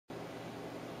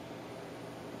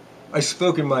I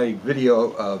spoke in my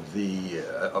video of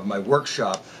my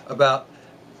workshop about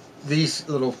these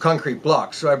little concrete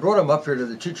blocks. So I brought them up here to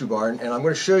the Choo barn, and I'm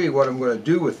going to show you what I'm going to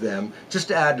do with them, just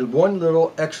to add one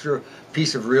little extra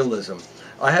piece of realism.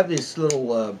 I have this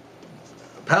little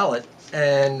pallet,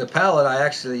 and the pallet I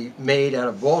actually made out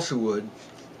of balsa wood,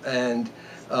 and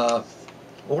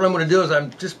what I'm going to do is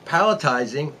I'm just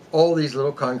palletizing all these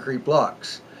little concrete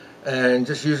blocks and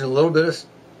just using a little bit of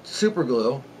super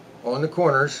glue on the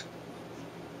corners,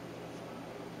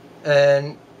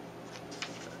 and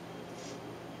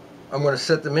I'm going to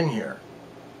set them in here,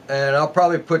 and I'll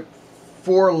probably put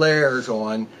 4 layers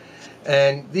on,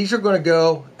 and these are going to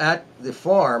go at the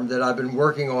farm that I've been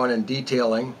working on and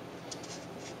detailing.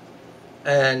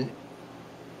 And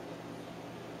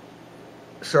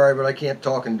sorry, but I can't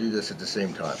talk and do this at the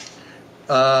same time,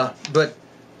 but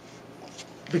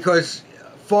because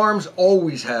farms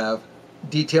always have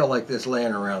detail like this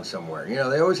laying around somewhere. You know,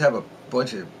 they always have a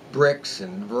bunch of bricks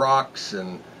and rocks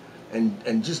and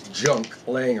just junk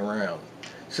laying around.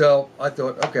 So I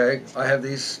thought, okay, I have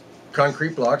these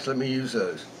concrete blocks, let me use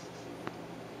those.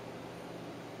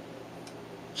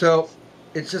 So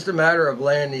it's just a matter of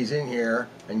laying these in here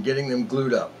and getting them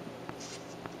glued up.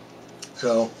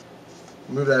 So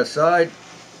move that aside.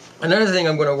 Another thing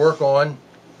I'm going to work on,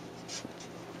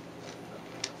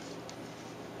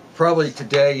 probably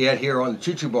today yet here on the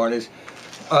Choo barn, is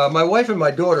my wife and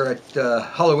my daughter at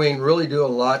Halloween really do a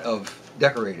lot of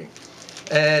decorating,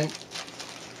 and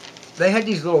they had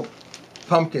these little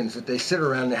pumpkins that they sit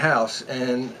around the house,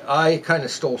 and I kind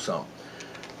of stole some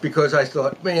because I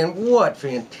thought, man, what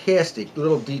fantastic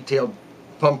little detailed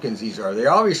pumpkins these are. They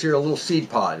obviously are a little seed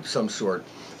pod of some sort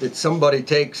that somebody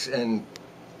takes and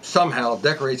somehow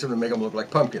decorates them to make them look like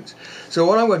pumpkins. So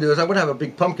what I'm going to do is I'm going to have a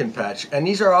big pumpkin patch, and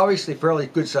these are obviously fairly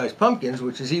good sized pumpkins,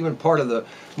 which is even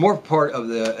more part of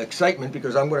the excitement,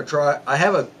 because I'm going to try, I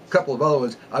have a couple of other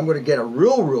ones, I'm going to get a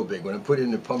real big one and put it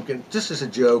in the pumpkin just as a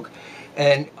joke.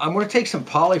 And I'm going to take some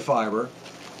polyfiber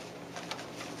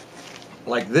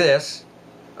like this,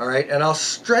 alright, and I'll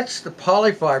stretch the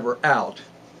polyfiber out.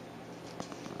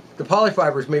 The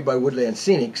polyfiber is made by Woodland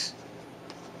Scenics.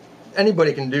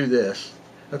 Anybody can do this.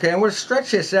 Okay, I'm going to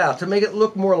stretch this out to make it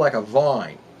look more like a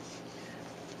vine.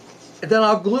 And then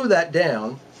I'll glue that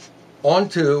down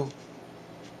onto,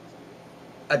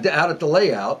 out at the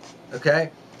layout,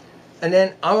 okay? And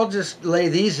then I'll just lay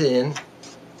these in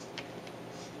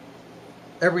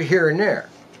every here and there,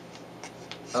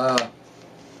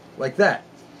 like that.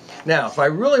 Now, if I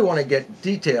really want to get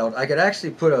detailed, I could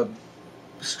actually put a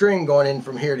string going in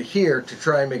from here to here to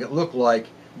try and make it look like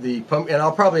the pump, and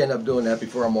I'll probably end up doing that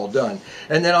before I'm all done.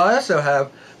 And then I also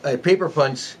have a paper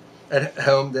punch at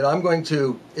home that I'm going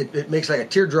to, it makes like a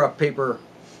teardrop paper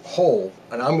hole,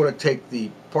 and I'm going to take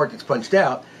the part that's punched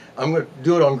out, I'm going to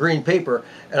do it on green paper,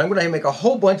 and I'm going to make a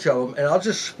whole bunch of them, and I'll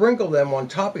just sprinkle them on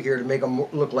top of here to make them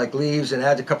look like leaves, and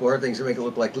add a couple other things to make it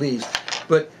look like leaves.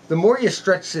 But the more you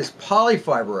stretch this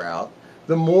polyfiber out,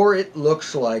 the more it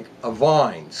looks like a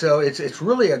vine. So it's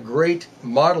really a great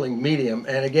modeling medium.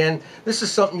 And again, this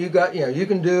is something you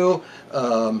can do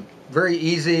very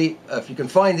easy. If you can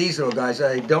find these little guys,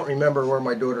 I don't remember where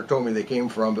my daughter told me they came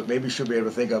from, but maybe she'll be able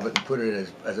to think of it and put it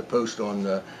as a post on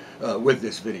with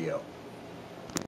this video.